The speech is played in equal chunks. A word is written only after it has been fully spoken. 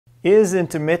Is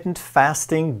intermittent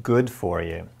fasting good for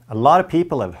you? A lot of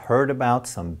people have heard about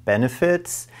some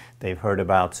benefits, they've heard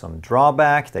about some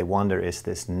drawbacks, they wonder, is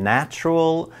this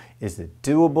natural? Is it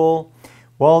doable?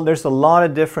 Well, there's a lot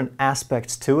of different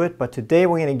aspects to it, but today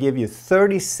we're going to give you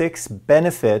 36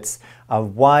 benefits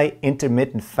of why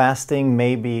intermittent fasting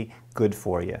may be good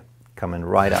for you. Coming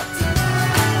right up.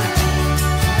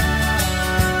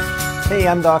 Hey,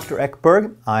 I'm Dr.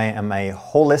 Ekberg. I am a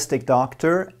holistic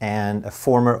doctor and a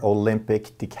former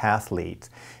Olympic decathlete.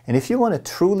 And if you want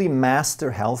to truly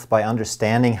master health by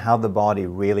understanding how the body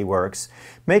really works,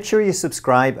 make sure you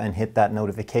subscribe and hit that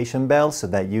notification bell so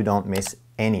that you don't miss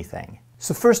anything.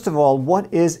 So first of all,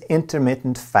 what is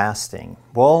intermittent fasting?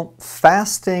 Well,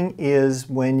 fasting is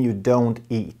when you don't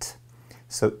eat.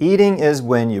 So eating is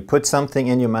when you put something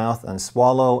in your mouth and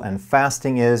swallow, and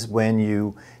fasting is when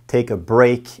you take a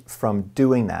break from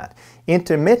doing that.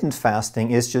 Intermittent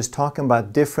fasting is just talking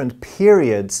about different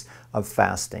periods of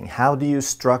fasting. How do you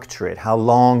structure it? How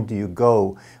long do you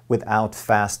go without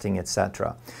fasting,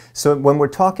 etc.? So when we're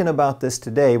talking about this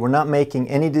today, we're not making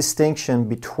any distinction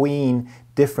between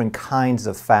different kinds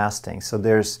of fasting. So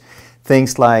there's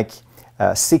things like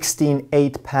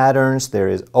 16-8 patterns, there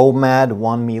is OMAD,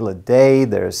 1 meal a day,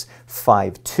 there's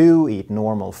 5-2, eat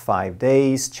normal 5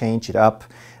 days, change it up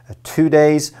 2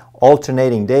 days,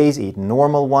 alternating days, eat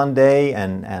normal 1 day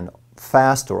and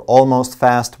fast or almost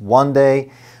fast 1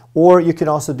 day. Or you can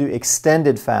also do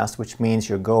extended fast, which means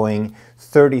you're going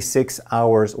 36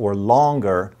 hours or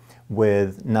longer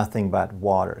with nothing but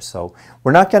water. So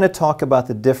we're not going to talk about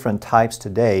the different types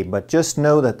today, but just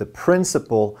know that the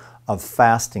principle of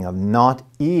fasting, of not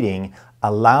eating,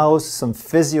 allows some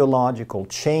physiological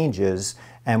changes,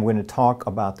 and we're going to talk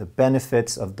about the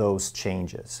benefits of those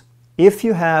changes. If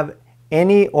you have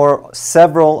any or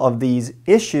several of these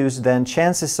issues, then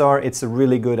chances are it's a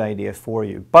really good idea for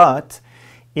you. But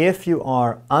if you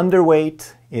are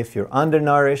underweight, if you're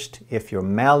undernourished, if you're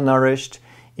malnourished,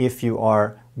 if you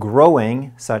are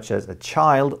growing, such as a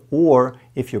child, or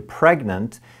if you're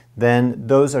pregnant, then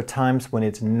those are times when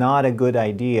it's not a good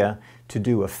idea to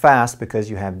do a fast because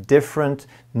you have different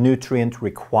nutrient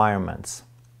requirements.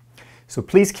 So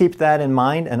please keep that in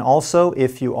mind. And also,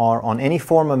 if you are on any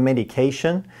form of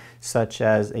medication, such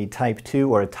as a type 2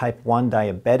 or a type 1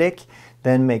 diabetic,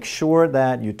 then make sure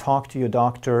that you talk to your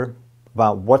doctor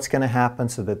about what's going to happen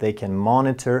so that they can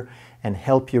monitor and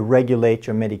help you regulate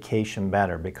your medication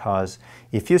better. Because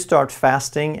if you start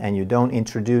fasting and you don't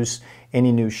introduce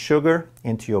any new sugar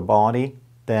into your body,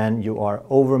 then you are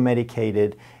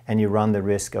over-medicated and you run the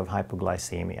risk of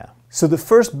hypoglycemia. So the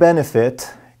first benefit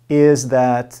is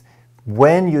that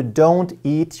when you don't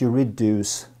eat, you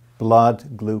reduce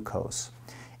blood glucose.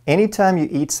 Anytime you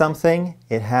eat something,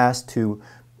 it has to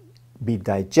be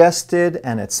digested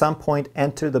and at some point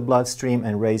enter the bloodstream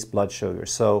and raise blood sugar.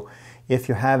 So if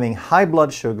you're having high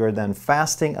blood sugar, then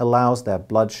fasting allows that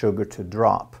blood sugar to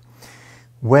drop.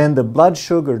 When the blood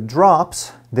sugar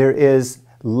drops, there is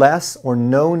less or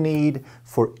no need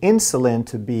for insulin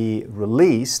to be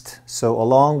released. So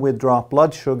along with dropped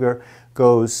blood sugar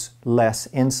goes less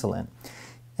insulin.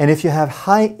 And if you have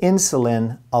high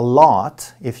insulin a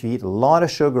lot, if you eat a lot of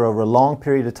sugar over a long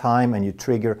period of time and you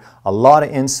trigger a lot of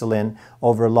insulin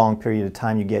over a long period of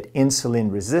time, you get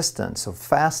insulin resistance. So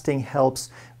fasting helps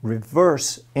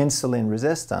reverse insulin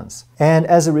resistance. And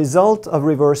as a result of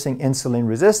reversing insulin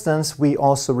resistance, we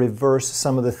also reverse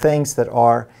some of the things that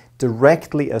are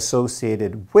directly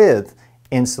associated with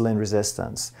insulin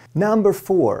resistance. Number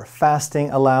 4, fasting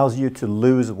allows you to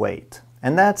lose weight.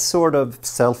 And that's sort of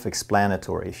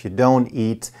self-explanatory. If you don't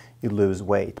eat, you lose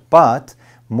weight. But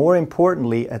more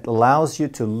importantly, it allows you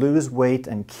to lose weight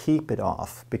and keep it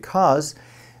off, because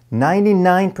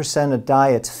 99% of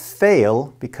diets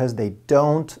fail because they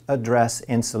don't address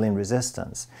insulin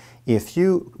resistance. If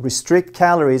you restrict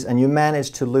calories and you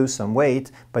manage to lose some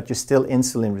weight, but you're still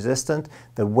insulin resistant,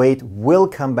 the weight will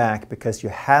come back because you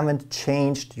haven't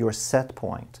changed your set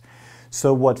point.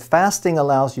 So what fasting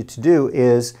allows you to do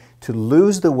is to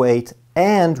lose the weight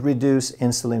and reduce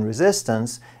insulin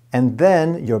resistance, and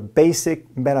then your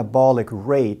basic metabolic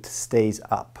rate stays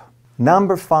up.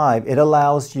 Number 5, it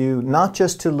allows you not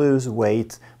just to lose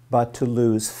weight, but to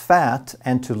lose fat,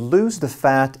 and to lose the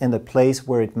fat in the place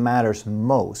where it matters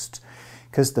most.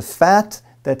 Because the fat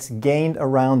that's gained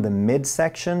around the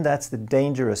midsection, that's the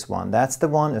dangerous one. That's the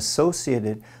one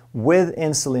associated with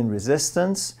insulin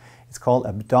resistance. It's called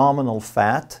abdominal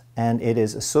fat, and it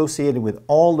is associated with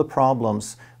all the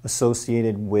problems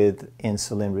associated with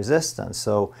insulin resistance.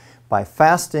 So by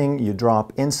fasting, you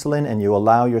drop insulin and you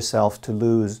allow yourself to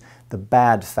lose the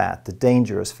bad fat, the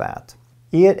dangerous fat.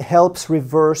 It helps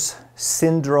reverse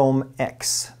syndrome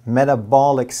X,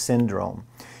 metabolic syndrome.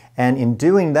 And in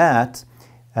doing that,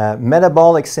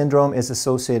 metabolic syndrome is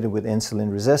associated with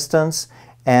insulin resistance,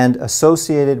 and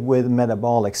associated with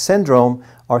metabolic syndrome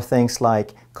are things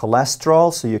like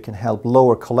cholesterol, so you can help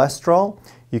lower cholesterol,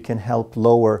 you can help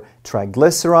lower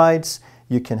triglycerides,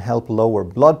 you can help lower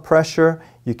blood pressure,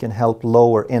 you can help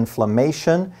lower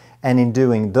inflammation, and in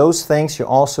doing those things you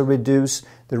also reduce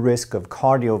the risk of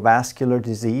cardiovascular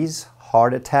disease,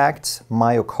 heart attacks,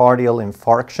 myocardial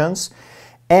infarctions,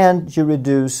 and you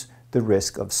reduce the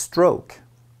risk of stroke.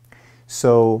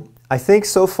 So I think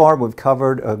so far we've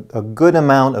covered a good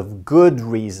amount of good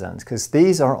reasons, because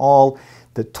these are all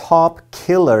the top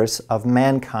killers of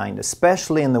mankind,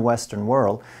 especially in the Western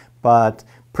world, but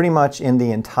pretty much in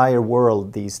the entire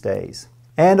world these days.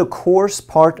 And of course,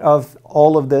 part of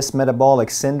all of this metabolic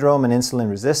syndrome and insulin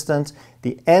resistance,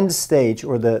 the end stage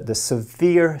or the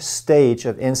severe stage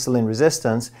of insulin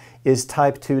resistance is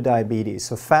type 2 diabetes.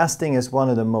 So fasting is one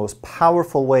of the most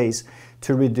powerful ways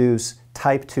to reduce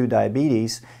type 2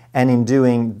 diabetes, and in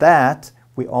doing that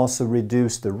we also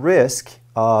reduce the risk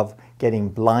of getting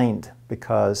blind,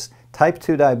 because type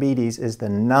 2 diabetes is the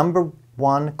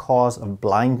 #1 cause of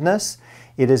blindness.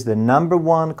 It is the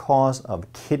 #1 cause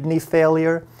of kidney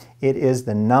failure. It is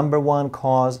the #1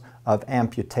 cause of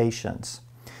amputations.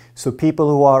 So people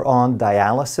who are on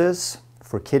dialysis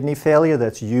for kidney failure,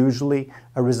 that's usually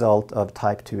a result of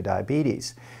type 2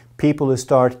 diabetes. People who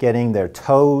start getting their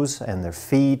toes and their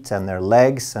feet and their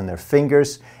legs and their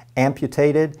fingers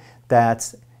amputated,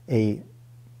 that's a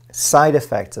side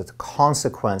effect, it's a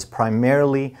consequence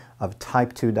primarily of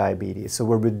type 2 diabetes. So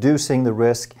we're reducing the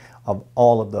risk of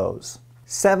all of those.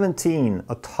 17,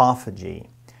 autophagy,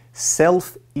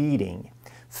 self-eating.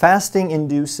 Fasting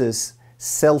induces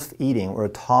self-eating or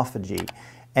autophagy.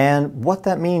 And what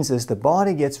that means is the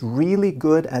body gets really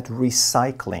good at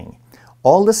recycling.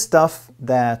 All the stuff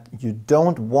that you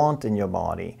don't want in your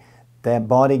body, that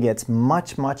body gets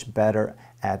much, much better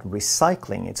at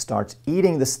recycling. It starts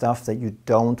eating the stuff that you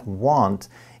don't want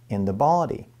in the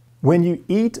body. When you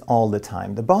eat all the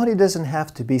time, the body doesn't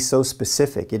have to be so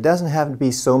specific. It doesn't have to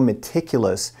be so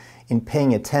meticulous in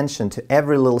paying attention to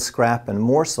every little scrap and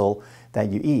morsel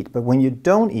that you eat. But when you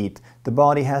don't eat, the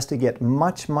body has to get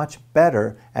much, much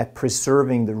better at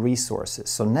preserving the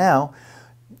resources. So now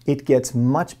it gets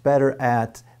much better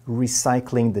at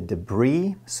recycling the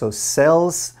debris, so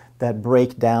cells that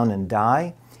break down and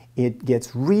die. It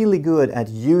gets really good at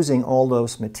using all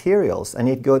those materials, and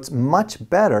it gets much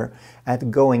better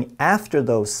at going after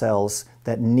those cells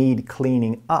that need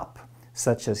cleaning up,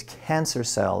 such as cancer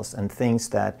cells and things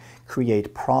that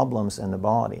create problems in the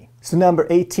body. So number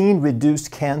 18,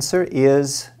 reduced cancer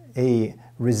is a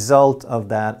result of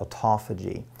that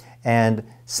autophagy. And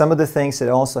some of the things that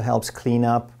also helps clean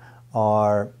up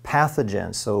are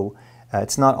pathogens. So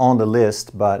it's not on the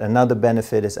list, but another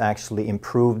benefit is actually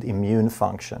improved immune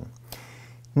function.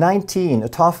 19,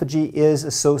 autophagy is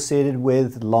associated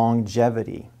with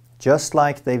longevity. Just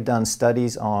like they've done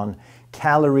studies on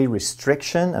calorie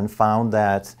restriction and found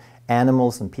that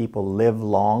animals and people live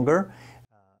longer,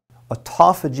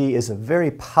 autophagy is a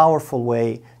very powerful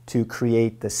way to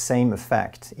create the same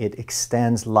effect. It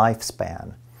extends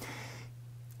lifespan.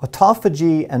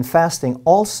 Autophagy and fasting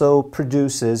also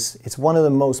produces, it's one of the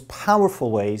most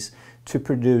powerful ways to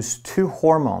produce two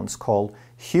hormones called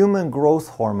human growth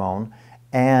hormone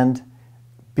and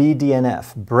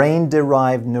BDNF,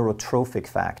 brain-derived neurotrophic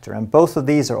factor. And both of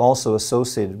these are also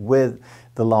associated with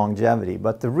the longevity.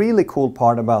 But the really cool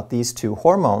part about these two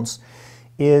hormones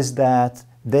is that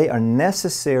they are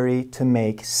necessary to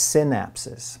make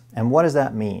synapses. And what does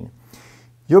that mean?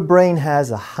 Your brain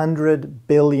has 100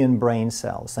 billion brain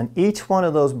cells, and each one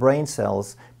of those brain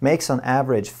cells makes on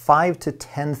average 5,000 to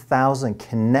 10,000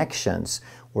 connections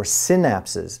or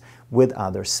synapses with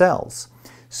other cells.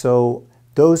 So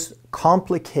those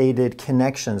complicated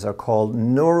connections are called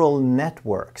neural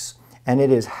networks, and it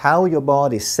is how your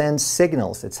body sends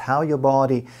signals, it's how your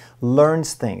body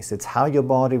learns things, it's how your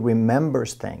body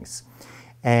remembers things.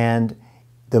 And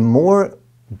the more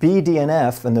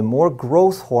BDNF and the more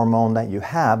growth hormone that you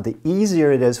have, the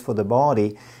easier it is for the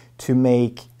body to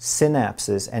make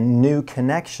synapses and new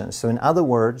connections. So in other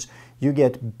words, you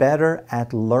get better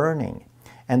at learning.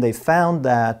 And they found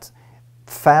that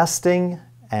fasting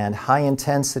and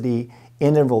high-intensity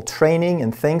interval training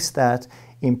and things that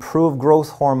improve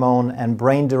growth hormone and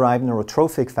brain-derived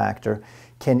neurotrophic factor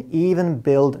can even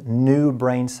build new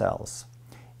brain cells.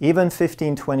 Even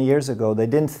 15, 20 years ago, they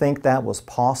didn't think that was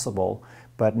possible.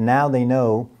 But now they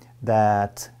know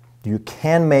that you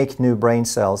can make new brain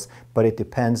cells, but it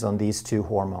depends on these two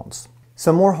hormones.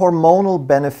 Some more hormonal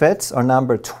benefits are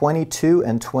number 22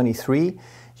 and 23.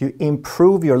 You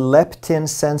improve your leptin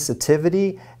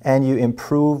sensitivity and you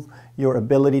improve your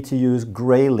ability to use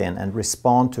ghrelin and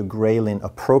respond to ghrelin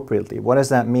appropriately. What does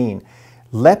that mean?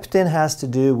 Leptin has to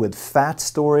do with fat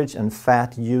storage and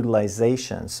fat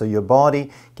utilization. So your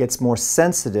body gets more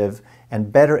sensitive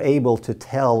and better able to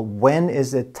tell when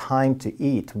is it time to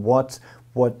eat, what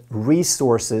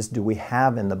resources do we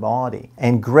have in the body.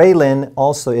 And ghrelin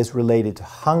also is related to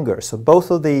hunger. So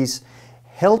both of these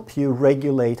help you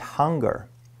regulate hunger.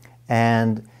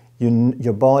 And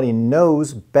your body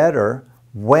knows better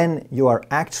when you are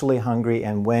actually hungry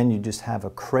and when you just have a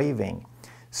craving.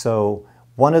 So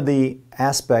one of the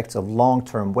aspects of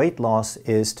long-term weight loss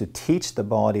is to teach the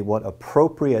body what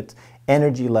appropriate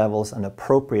energy levels and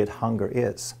appropriate hunger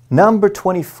is. Number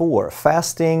 24,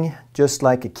 fasting, just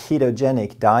like a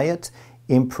ketogenic diet,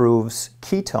 improves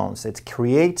ketones. It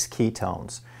creates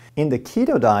ketones. In the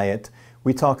keto diet,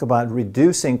 we talk about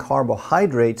reducing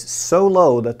carbohydrates so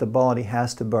low that the body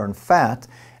has to burn fat,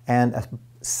 and a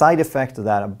side effect of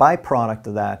that, a byproduct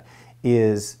of that,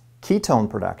 is ketone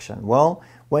production. Well,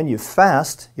 when you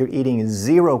fast, you're eating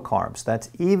 0 carbs. That's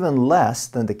even less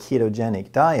than the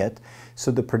ketogenic diet, so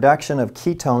the production of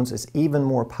ketones is even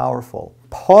more powerful.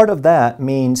 Part of that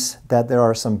means that there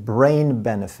are some brain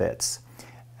benefits.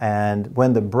 And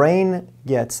when the brain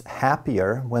gets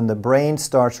happier, when the brain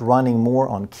starts running more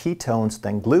on ketones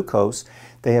than glucose,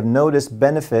 they have noticed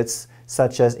benefits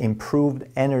such as improved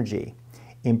energy,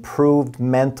 improved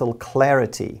mental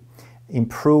clarity,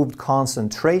 improved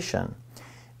concentration.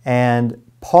 And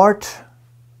part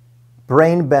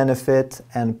brain benefit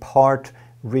and part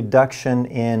reduction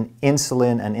in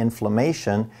insulin and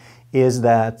inflammation is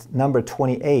that number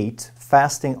 28,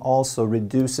 fasting also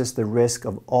reduces the risk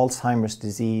of Alzheimer's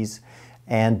disease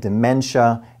and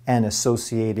dementia and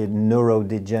associated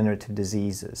neurodegenerative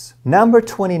diseases. Number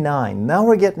 29, now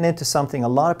we're getting into something a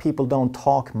lot of people don't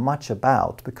talk much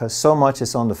about because so much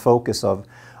is on the focus of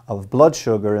blood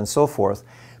sugar and so forth.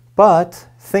 But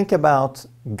think about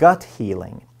gut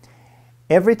healing.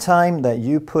 Every time that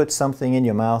you put something in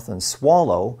your mouth and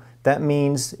swallow, that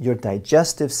means your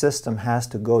digestive system has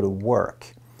to go to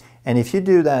work. And if you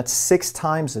do that 6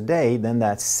 times a day, then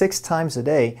that's 6 times a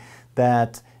day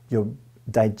that your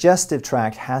digestive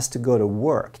tract has to go to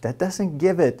work. That doesn't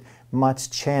give it much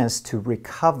chance to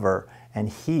recover and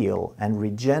heal and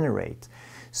regenerate.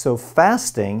 So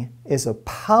fasting is a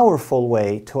powerful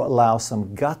way to allow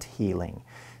some gut healing.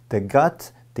 The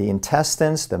gut, the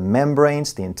intestines, the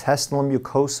membranes, the intestinal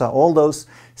mucosa, all those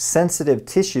sensitive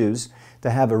tissues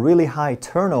that have a really high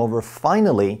turnover,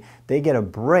 finally they get a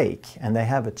break and they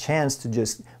have a chance to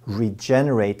just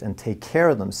regenerate and take care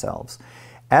of themselves.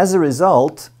 As a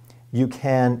result, you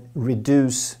can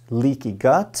reduce leaky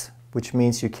gut, which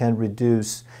means you can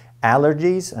reduce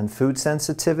allergies and food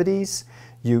sensitivities.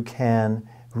 You can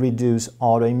reduce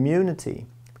autoimmunity,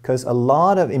 because a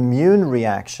lot of immune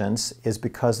reactions is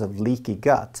because of leaky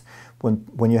gut.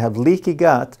 When you have leaky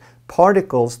gut,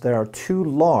 particles that are too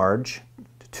large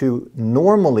to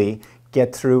normally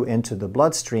get through into the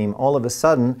bloodstream, all of a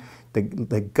sudden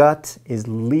the gut is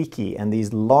leaky and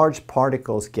these large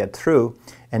particles get through,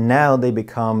 and now they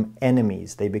become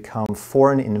enemies. They become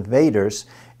foreign invaders,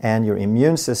 and your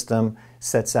immune system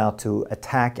sets out to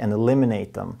attack and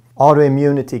eliminate them.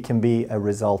 Autoimmunity can be a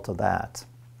result of that.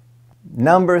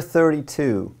 Number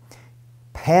 32,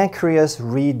 pancreas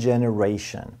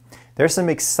regeneration. There's some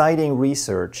exciting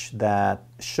research that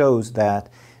shows that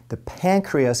the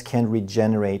pancreas can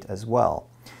regenerate as well.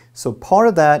 So part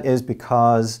of that is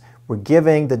because we're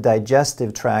giving the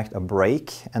digestive tract a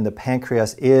break, and the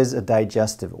pancreas is a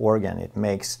digestive organ. It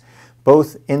makes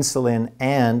both insulin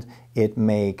and it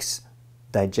makes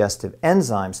digestive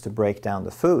enzymes to break down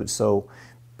the food. So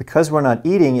because we're not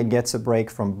eating, it gets a break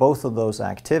from both of those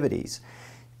activities.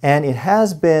 And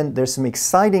there's some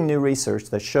exciting new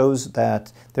research that shows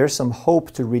that there's some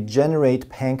hope to regenerate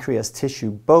pancreas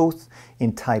tissue both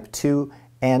in type 2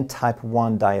 and type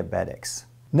 1 diabetics.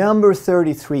 Number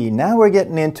 33, now we're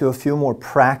getting into a few more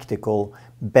practical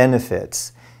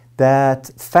benefits.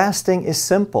 That fasting is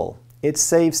simple. It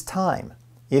saves time.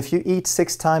 If you eat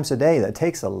 6 times a day, that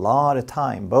takes a lot of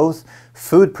time, both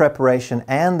food preparation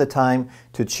and the time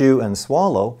to chew and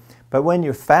swallow. But when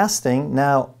you're fasting,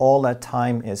 now all that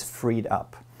time is freed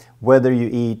up. Whether you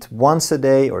eat once a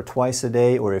day or twice a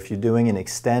day, or if you're doing an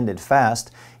extended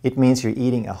fast, it means you're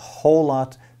eating a whole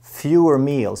lot fewer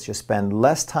meals. You spend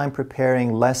less time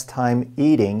preparing, less time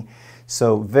eating.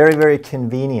 So very, very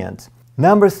convenient.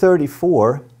 Number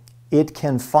 34, it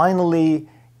can finally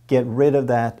get rid of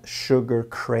that sugar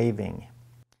craving.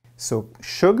 So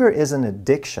sugar is an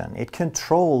addiction. It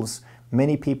controls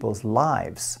many people's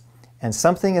lives. And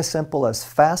something as simple as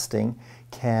fasting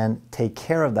can take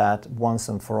care of that once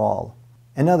and for all.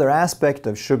 Another aspect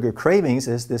of sugar cravings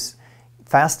is this: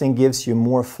 fasting gives you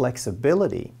more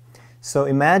flexibility. So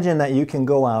imagine that you can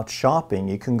go out shopping,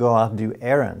 you can go out and do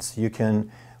errands, you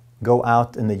can go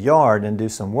out in the yard and do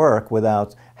some work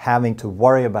without having to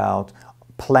worry about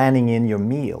planning in your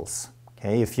meals.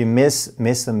 Okay? If you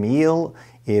miss a meal,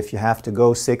 if you have to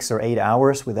go 6 or 8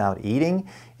 hours without eating,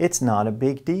 it's not a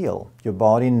big deal. Your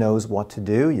body knows what to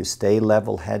do, you stay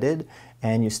level-headed,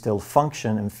 and you still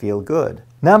function and feel good.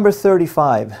 Number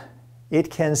 35,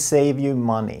 it can save you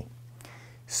money.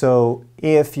 So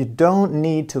if you don't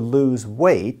need to lose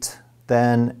weight,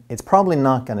 then it's probably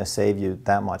not going to save you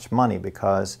that much money,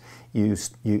 because you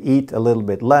eat a little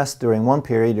bit less during one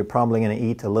period, you're probably going to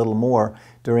eat a little more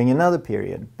during another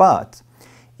period. But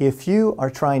if you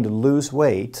are trying to lose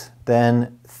weight,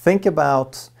 then think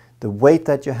about the weight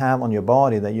that you have on your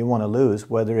body that you want to lose,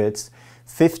 whether it's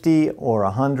 50 or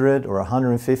 100 or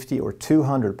 150 or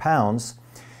 200 pounds.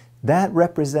 That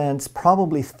represents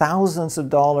probably thousands of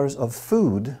dollars of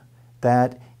food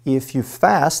that, if you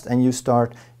fast and you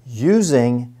start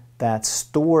using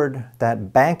that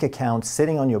bank account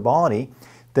sitting on your body,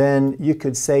 then you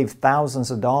could save thousands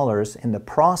of dollars in the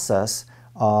process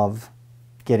of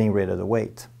getting rid of the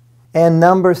weight. And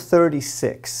number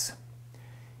 36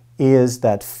 is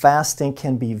that fasting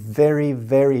can be very,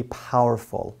 very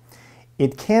powerful.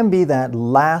 It can be that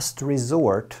last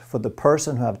resort for the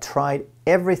person who have tried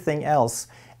everything else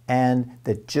and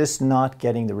they're just not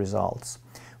getting the results.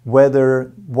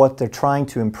 Whether what they're trying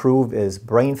to improve is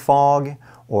brain fog,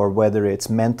 or whether it's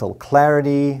mental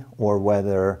clarity, or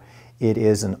whether it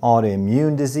is an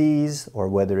autoimmune disease, or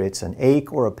whether it's an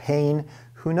ache or a pain,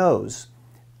 who knows?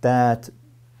 That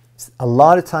a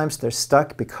lot of times they're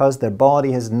stuck because their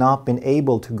body has not been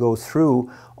able to go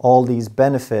through all these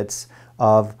benefits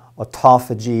of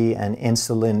autophagy and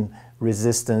insulin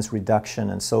resistance reduction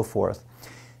and so forth.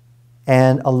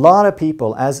 And a lot of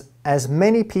people, as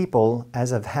many people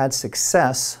as have had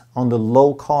success on the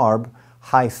low carb,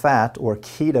 high fat or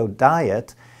keto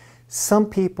diet, some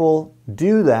people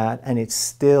do that and it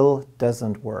still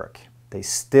doesn't work. They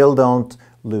still don't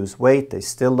lose weight, they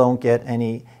still don't get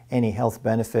any health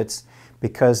benefits,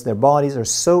 because their bodies are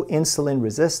so insulin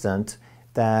resistant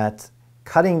that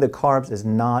cutting the carbs is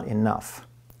not enough.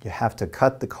 You have to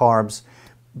cut the carbs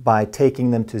by taking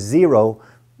them to zero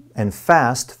and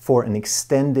fast for an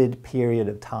extended period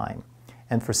of time.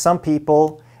 And for some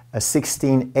people, a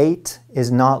 16-8 is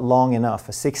not long enough.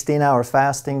 A 16-hour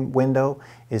fasting window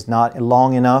is not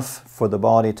long enough for the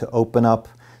body to open up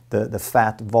the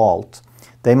fat vault.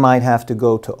 They might have to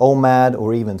go to OMAD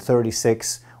or even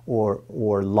 36 or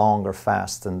longer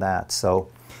fast than that. So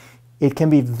it can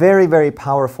be very, very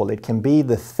powerful. It can be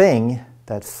the thing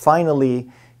that finally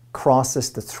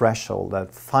crosses the threshold,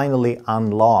 that finally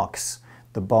unlocks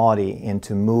the body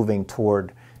into moving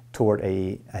toward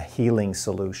a healing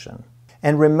solution.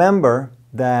 And remember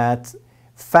that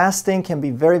fasting can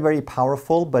be very, very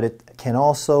powerful, but it can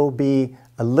also be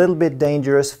a little bit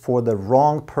dangerous for the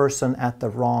wrong person at the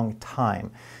wrong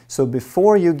time. So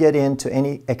before you get into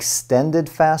any extended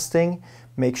fasting,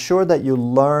 make sure that you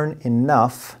learn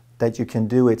enough that you can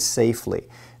do it safely.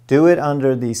 Do it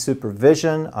under the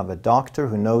supervision of a doctor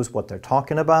who knows what they're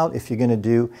talking about if you're going to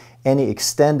do any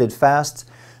extended fasts,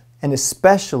 and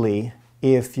especially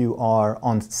if you are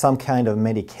on some kind of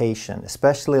medication,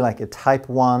 especially like a type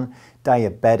 1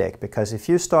 diabetic, because if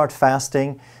you start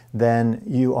fasting, then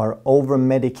you are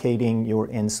over-medicating your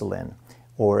insulin.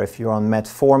 Or if you're on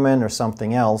metformin or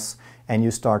something else and you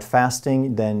start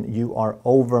fasting, then you are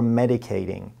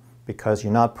over-medicating because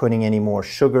you're not putting any more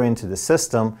sugar into the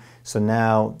system, so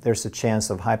now there's a chance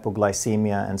of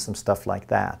hypoglycemia and some stuff like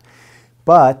that.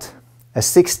 But a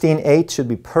 16-8 should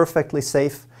be perfectly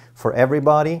safe for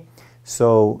everybody.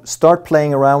 So start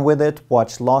playing around with it,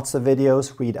 watch lots of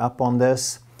videos, read up on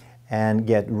this, and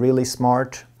get really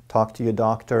smart, talk to your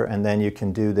doctor, and then you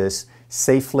can do this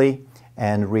safely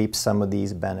and reap some of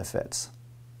these benefits.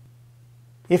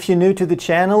 If you're new to the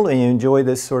channel and you enjoy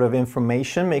this sort of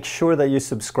information, make sure that you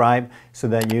subscribe so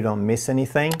that you don't miss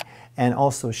anything. And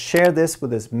also share this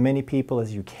with as many people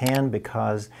as you can,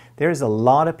 because there's a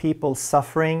lot of people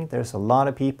suffering. There's a lot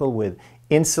of people with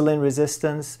insulin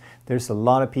resistance. There's a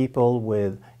lot of people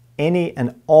with any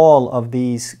and all of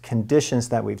these conditions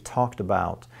that we've talked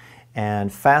about.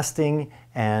 And fasting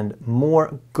and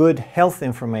more good health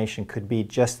information could be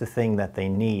just the thing that they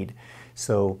need.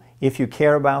 So if you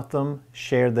care about them,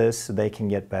 share this so they can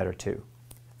get better too.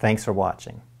 Thanks for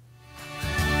watching.